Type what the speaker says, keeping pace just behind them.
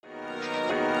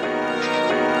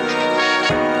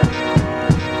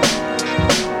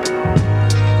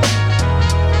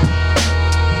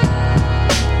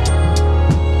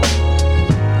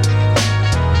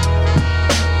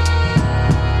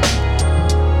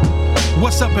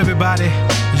What's up, everybody?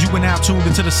 You are now tuned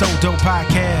into the So Dope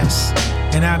Podcast,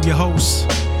 and I'm your host,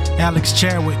 Alex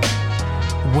Chadwick.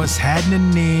 What's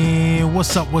happening?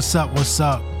 What's up?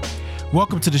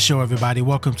 Welcome to the show, everybody.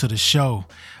 Welcome to the show.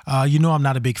 You know I'm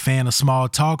not a big fan of small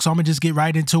talk, so I'm going to just get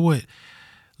right into it.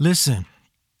 Listen,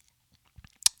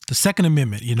 the Second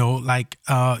Amendment,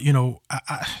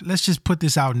 let's just put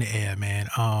this out in the air, man.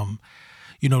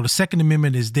 The Second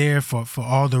Amendment is there for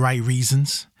all the right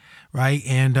reasons, right?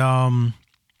 And,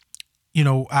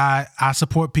 I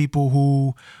support people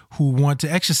who want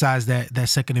to exercise that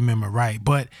Second Amendment right.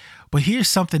 But here's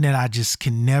something that I just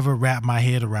can never wrap my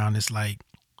head around. It's like,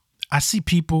 I see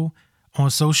people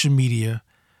on social media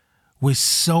with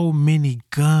so many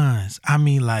guns. I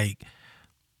mean, like,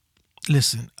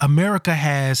 listen, America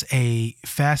has a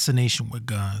fascination with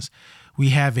guns. We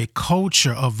have a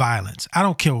culture of violence. I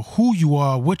don't care who you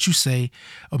are, what you say.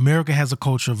 America has a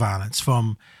culture of violence,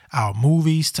 from our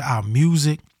movies to our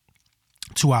music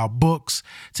to our books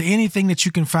to anything that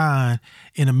you can find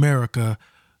in America.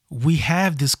 We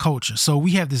have this culture. So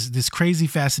we have this crazy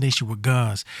fascination with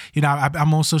guns.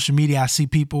 I'm on social media. I see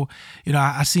people,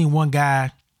 I seen one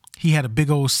guy, he had a big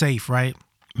old safe, right?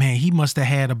 Man, he must have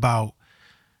had about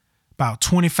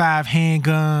 25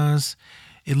 handguns.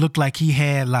 It looked like he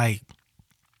had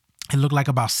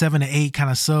about 7 to 8 kind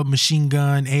of submachine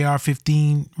gun,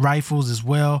 AR-15 rifles as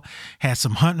well. Had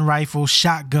some hunting rifles,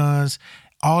 shotguns,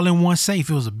 all in one safe.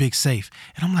 It was a big safe.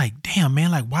 And I'm like, damn, man,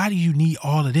 like, why do you need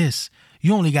all of this?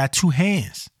 You only got 2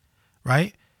 hands,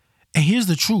 right? And here's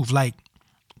the truth. Like,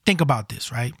 think about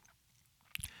this, right?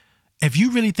 If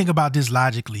you really think about this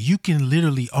logically, you can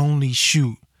literally only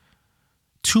shoot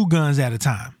 2 guns at a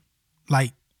time.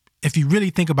 Like, if you really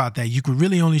think about that, you could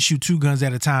really only shoot 2 guns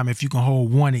at a time if you can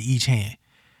hold 1 in each hand,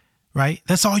 right?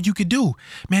 That's all you could do.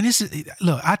 Man,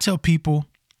 look, I tell people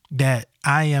that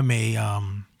I am a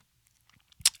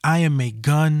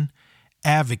gun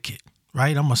advocate,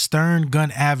 right? I'm a stern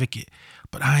gun advocate,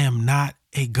 but I am not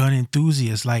a gun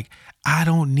enthusiast. Like, I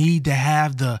don't need to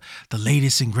have the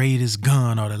latest and greatest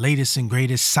gun or the latest and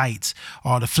greatest sights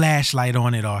or the flashlight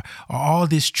on it or all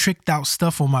this tricked out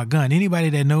stuff on my gun. Anybody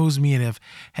that knows me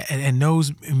and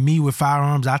knows me with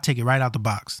firearms, I take it right out the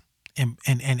box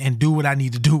and do what I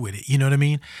need to do with it. You know what I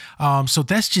mean? So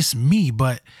that's just me,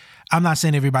 but I'm not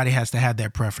saying everybody has to have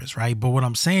that preference, right? But what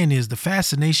I'm saying is the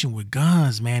fascination with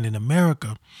guns, man, in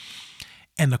America,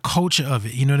 and the culture of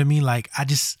it, you know what I mean? Like, I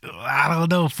don't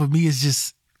know. For me, it's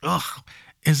just,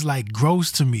 it's like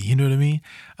gross to me. You know what I mean?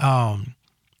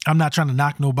 I'm not trying to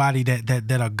knock nobody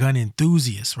that are gun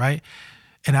enthusiasts, right?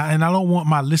 And I don't want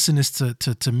my listeners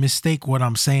to mistake what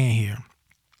I'm saying here.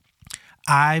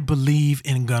 I believe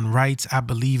in gun rights. I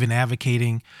believe in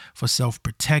advocating for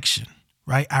self-protection,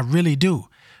 right? I really do.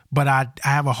 But I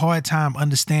have a hard time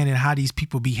understanding how these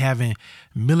people be having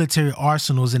military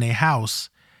arsenals in their house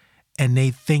and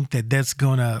they think that that's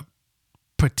going to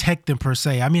protect them per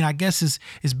se. I mean, I guess it's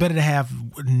better to have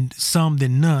some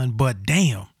than none, but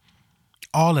damn,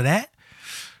 all of that.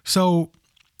 So,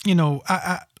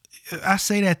 I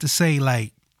say that to say,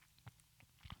 like,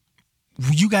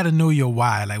 you got to know your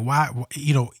why. Like, why,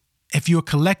 if you're a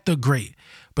collector, great.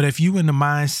 But if you in the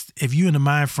mind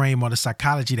frame or the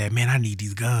psychology that, man, I need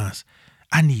these guns,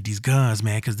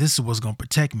 man, because this is what's going to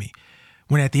protect me.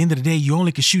 When at the end of the day, you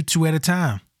only can shoot 2 at a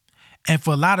time. And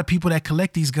for a lot of people that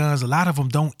collect these guns, a lot of them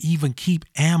don't even keep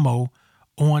ammo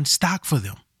on stock for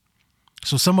them.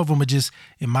 So some of them are just,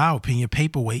 in my opinion,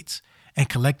 paperweights and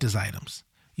collector's items.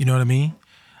 You know what I mean?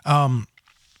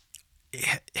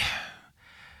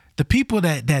 The people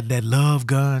that love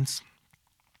guns,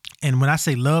 and when I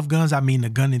say love guns, I mean the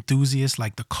gun enthusiasts,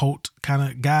 like the cult kind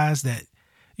of guys that,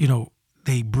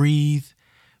 they breathe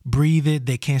it.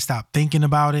 They can't stop thinking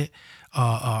about it.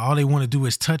 All they want to do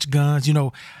is touch guns.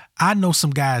 I know some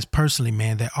guys personally,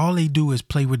 man, that all they do is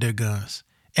play with their guns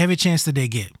every chance that they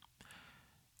get.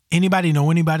 Anybody know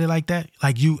anybody like that?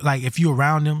 Like if you're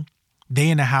around them,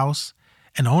 they in the house,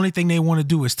 and the only thing they want to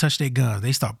do is touch their guns.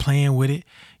 They start playing with it.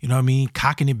 You know what I mean?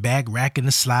 Cocking it back, racking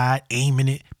the slide, aiming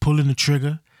it, pulling the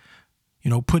trigger.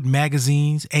 Putting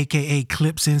magazines, AKA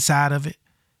clips inside of it.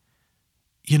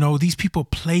 These people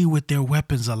play with their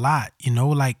weapons a lot.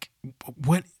 Like,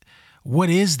 what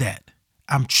is that?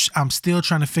 I'm still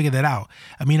trying to figure that out.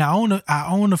 I mean, I own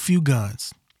a few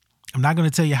guns. I'm not going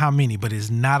to tell you how many, but it's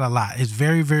not a lot. It's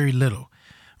very, very little,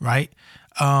 right?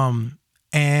 And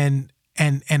I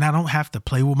don't have to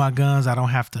play with my guns. I don't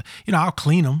have to, I'll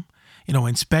clean them,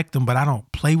 inspect them, but I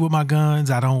don't play with my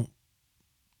guns. I don't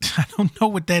know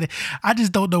what that is. I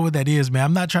just don't know what that is, man.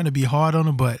 I'm not trying to be hard on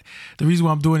them, but the reason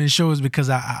why I'm doing this show is because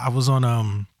I was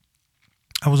on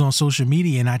social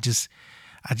media and I just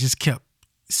kept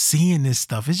seeing this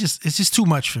stuff, it's just too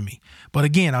much for me. But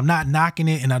again, I'm not knocking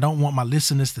it, and I don't want my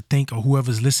listeners to think, or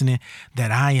whoever's listening,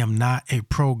 that I am not a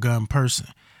pro-gun person.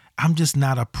 I'm just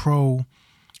not a pro,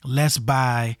 let's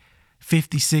buy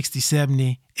 50, 60,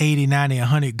 70, 80, 90,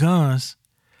 100 guns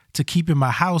to keep in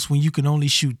my house when you can only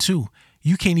shoot 2.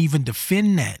 You can't even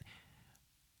defend that.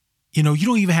 You know, you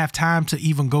don't even have time to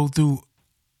even go through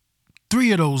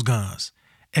 3 of those guns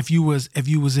if you was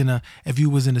in a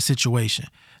situation.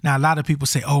 Now, a lot of people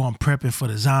say, "Oh, I'm prepping for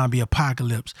the zombie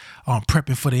apocalypse. Or I'm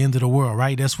prepping for the end of the world,"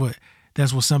 right? That's what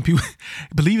some people,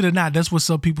 believe it or not, that's what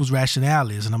some people's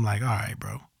rationale is. And I'm like, all right,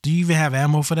 bro, do you even have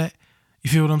ammo for that? You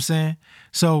feel what I'm saying?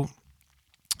 So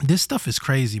this stuff is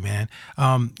crazy, man.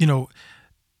 You know,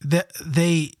 the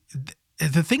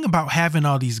thing about having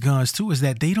all these guns too is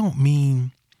that they don't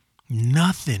mean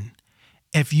nothing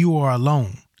if you are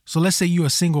alone. So let's say you're a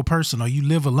single person or you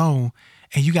live alone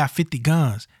and you got 50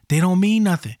 guns. They don't mean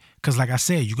nothing. Because like I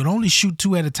said, you can only shoot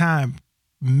 2 at a time,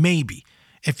 maybe,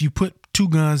 if you put 2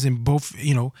 guns in both,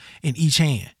 you know, in each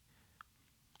hand.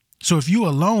 So if you're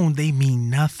alone, they mean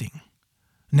nothing.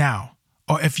 Now,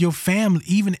 or if your family,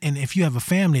 even, and if you have a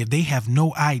family, if they have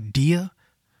no idea,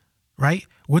 right,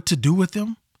 what to do with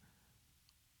them,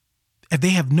 if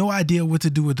they have no idea what to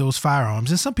do with those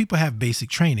firearms, and some people have basic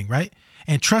training, right?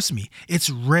 And trust me, it's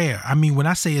rare. I mean, when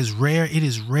I say it's rare, it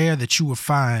is rare that you will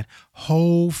find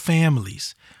whole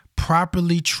families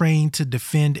properly trained to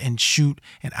defend and shoot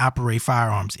and operate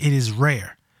firearms. It is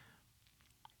rare.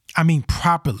 I mean,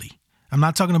 properly. I'm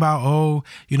not talking about, oh,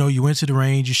 you know, you went to the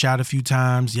range, you shot a few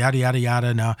times, yada, yada,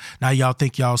 yada. Now y'all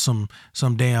think y'all some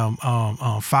damn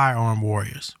firearm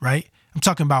warriors, right? I'm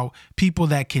talking about people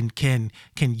that can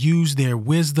use their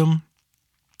wisdom.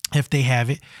 If they have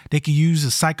it, they can use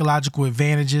the psychological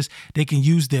advantages. They can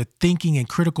use their thinking and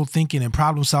critical thinking and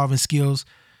problem solving skills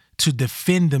to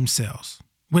defend themselves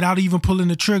without even pulling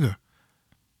the trigger.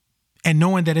 And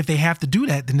knowing that if they have to do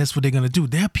that, then that's what they're going to do.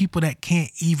 There are people that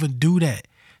can't even do that.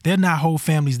 There are not whole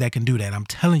families that can do that. I'm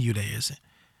telling you, there isn't.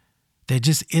 There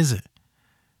just isn't.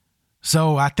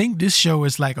 So I think this show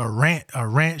is like a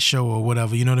rant show or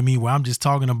whatever, you know what I mean? Where I'm just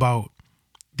talking about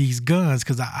these guns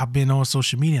because I've been on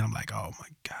social media and I'm like, oh my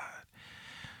God.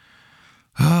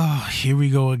 Oh, here we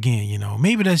go again, you know.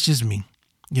 Maybe that's just me,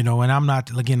 you know, and I'm not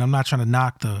trying to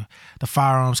knock the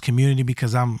firearms community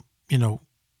because I'm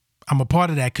a part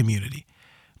of that community.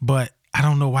 But I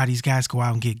don't know why these guys go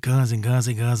out and get guns and guns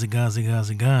and guns and guns and guns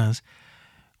and guns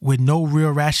with no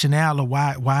real rationale of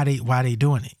why they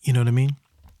doing it. You know what I mean?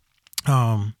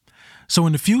 So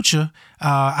in the future,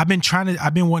 I've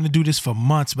been wanting to do this for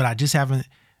months, but I just haven't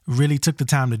really took the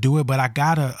time to do it. But I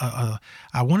got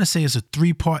I want to say it's a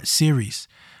 3-part series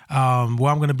where I'm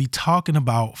going to be talking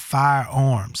about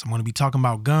firearms. I'm going to be talking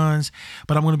about guns,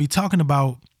 but I'm going to be talking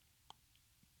about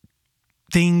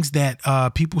things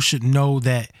that people should know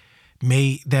that's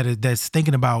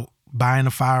thinking about buying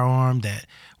a firearm, that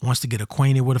wants to get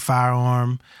acquainted with a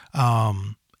firearm,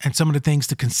 and some of the things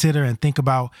to consider and think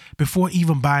about before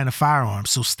even buying a firearm.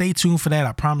 So stay tuned for that.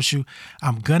 I promise you,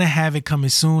 I'm going to have it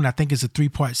coming soon. I think it's a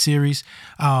 3-part series.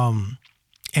 And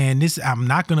I'm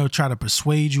not going to try to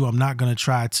persuade you. I'm not going to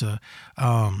try to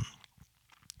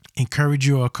encourage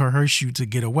you or coerce you to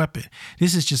get a weapon.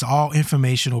 This is just all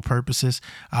informational purposes.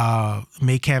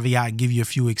 May caveat, give you a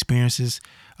few experiences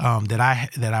that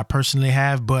I personally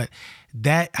have, but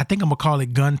that I think I'm gonna call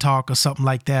it gun talk or something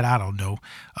like that. I don't know.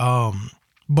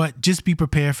 But just be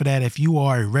prepared for that. If you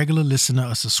are a regular listener,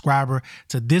 a subscriber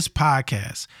to this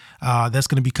podcast, that's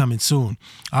going to be coming soon.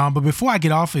 But before I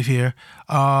get off of here,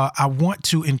 I want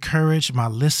to encourage my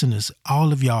listeners,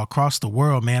 all of y'all across the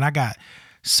world, man. I got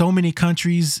so many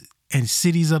countries and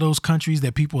cities of those countries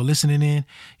that people are listening in.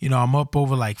 You know, I'm up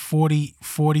over like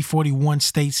 41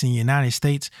 states in the United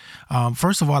States.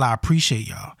 First of all, I appreciate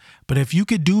y'all. But if you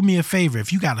could do me a favor,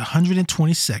 if you got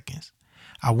 120 seconds,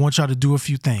 I want y'all to do a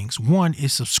few things. One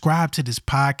is subscribe to this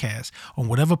podcast on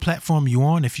whatever platform you're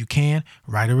on. If you can,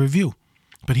 write a review.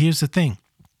 But here's the thing.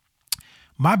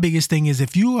 My biggest thing is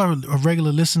if you are a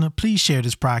regular listener, please share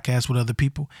this podcast with other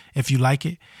people if you like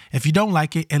it. If you don't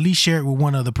like it, at least share it with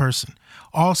one other person.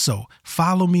 Also,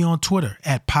 follow me on Twitter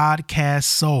at Podcast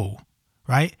Soul,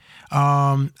 right?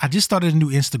 I just started a new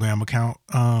Instagram account.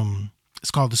 It's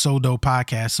called the Soul Dope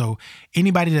Podcast. So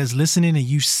anybody that's listening and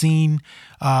you've seen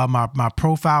my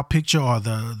profile picture or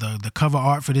the cover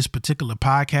art for this particular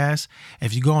podcast,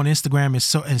 if you go on Instagram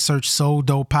and search Soul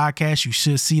Dope Podcast, you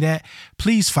should see that.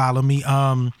 Please follow me.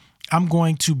 I'm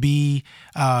going to be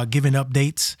giving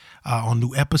updates on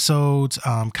new episodes,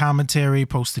 commentary,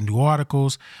 posting new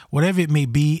articles, whatever it may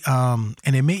be. And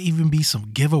it may even be some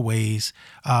giveaways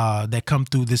that come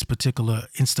through this particular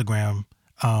Instagram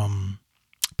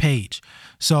page.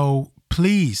 So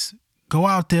please go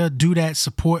out there, do that,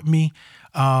 support me.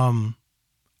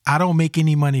 I don't make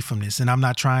any money from this, and I'm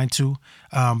not trying to,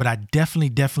 but I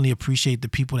definitely appreciate the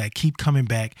people that keep coming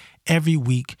back every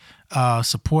week,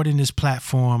 supporting this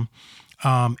platform.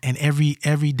 And every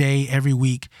day, every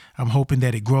week, I'm hoping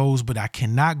that it grows, but I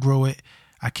cannot grow it.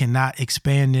 I cannot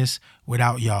expand this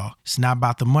without y'all. It's not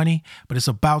about the money, but it's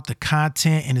about the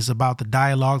content, and it's about the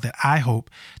dialogue that I hope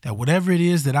that whatever it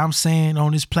is that I'm saying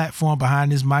on this platform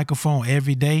behind this microphone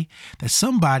every day, that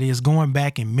somebody is going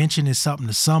back and mentioning something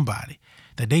to somebody,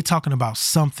 that they talking about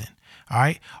something. All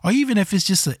right. Or even if it's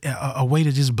just a way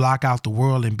to just block out the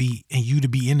world and you to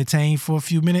be entertained for a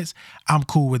few minutes, I'm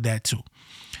cool with that too.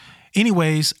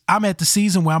 Anyways, I'm at the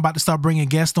season where I'm about to start bringing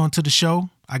guests onto the show.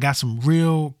 I got some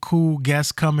real cool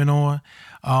guests coming on.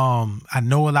 I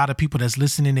know a lot of people that's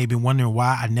listening, they've been wondering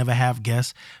why I never have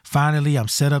guests. Finally, I'm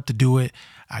set up to do it.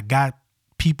 I got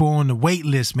people on the wait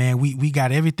list, man. We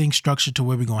got everything structured to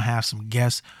where we're going to have some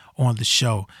guests on the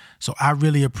show. So I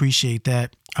really appreciate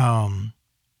that.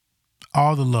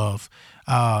 All the love.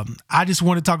 I just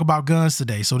want to talk about guns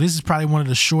today. So this is probably one of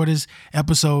the shortest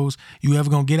episodes you ever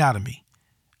going to get out of me.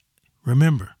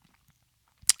 Remember,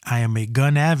 I am a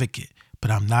gun advocate, but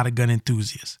I'm not a gun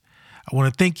enthusiast. I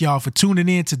want to thank y'all for tuning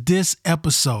in to this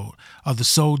episode of the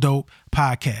So Dope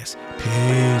Podcast.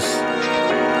 Peace.